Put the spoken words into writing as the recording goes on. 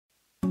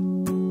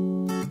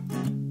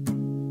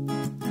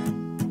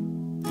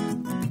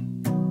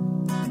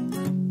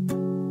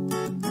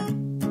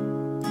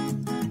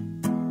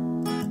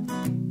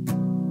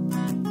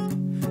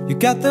You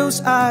got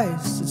those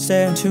eyes that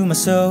stare into my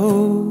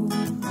soul.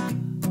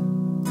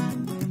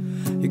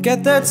 You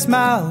get that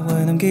smile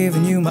when I'm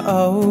giving you my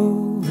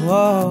all.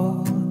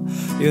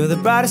 You're the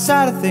brighter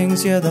side of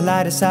things, you're the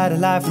lighter side of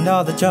life, and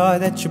all the joy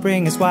that you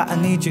bring is why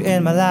I need you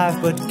in my life.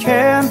 But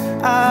can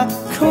I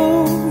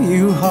call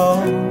you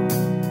home?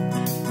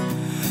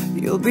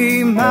 You'll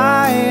be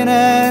mine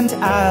and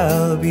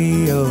I'll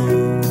be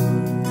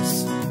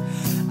yours.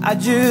 I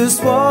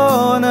just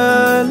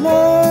wanna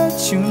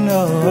let you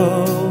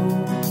know,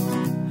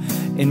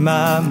 in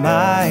my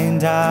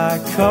mind I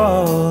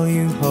call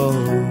you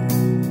home.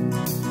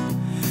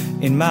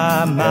 In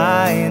my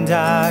mind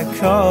I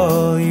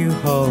call you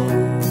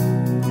home.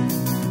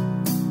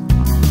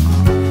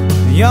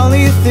 The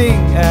only thing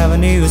I ever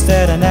knew is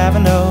that I never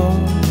know.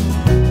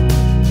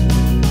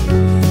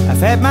 I've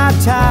had my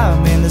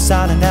time in the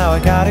sun and now I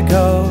gotta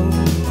go.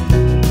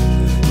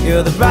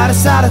 You're the brighter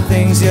side of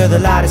things, you're the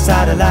lighter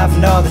side of life,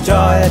 and all the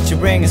joy that you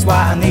bring is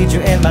why I need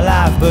you in my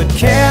life. But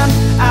can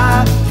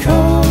I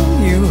call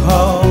you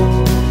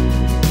home?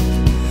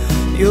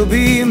 You'll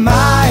be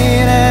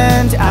mine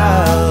and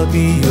I'll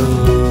be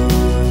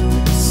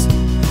yours.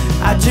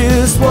 I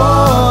just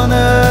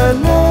wanna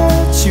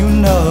let you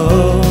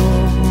know,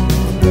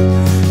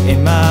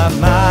 in my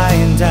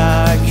mind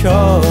I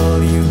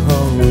call you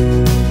home.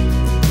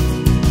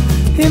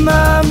 In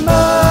my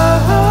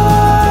mind,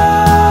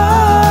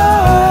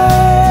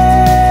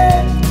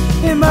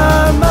 in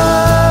my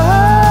mind,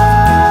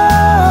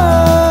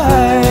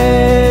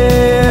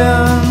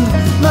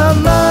 my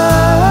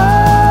mind,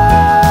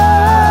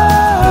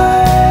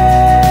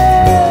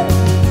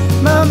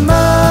 my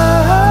mind.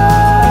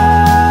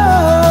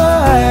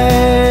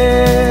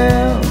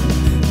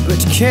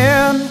 But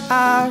can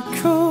I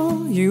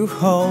call you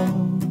home?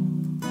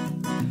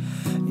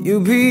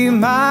 You'll be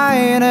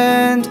mine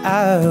and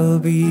I'll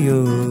be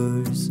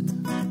yours.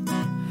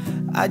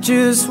 I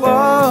just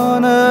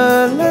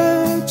wanna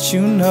let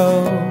you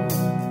know,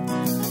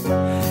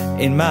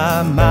 in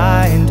my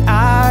mind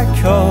I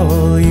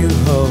call you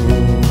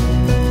home.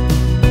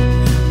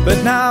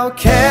 But now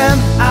can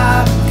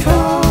I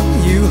call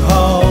you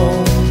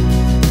home?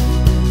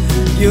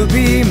 You'll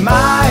be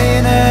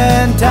mine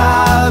and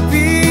I'll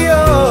be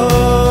yours.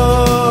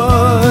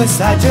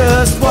 I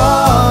just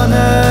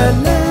wanna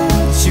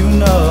let you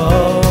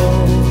know,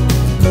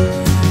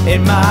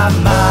 in my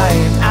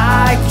mind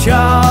I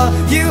call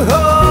you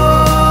home.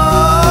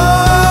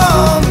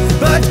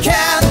 But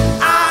can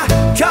I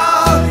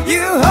call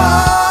you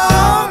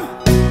home?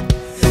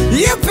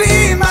 You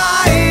be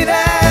mine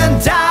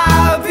and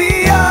I'll be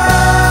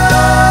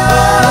yours.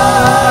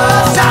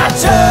 I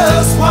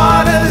just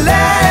wanna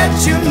let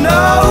you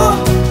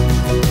know,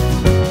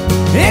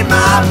 in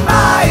my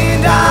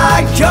mind I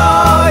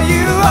call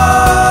you home.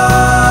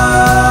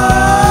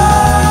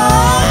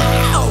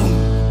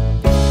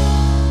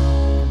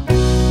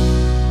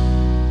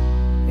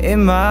 In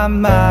my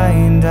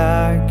mind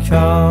I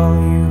call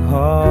you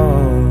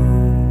home.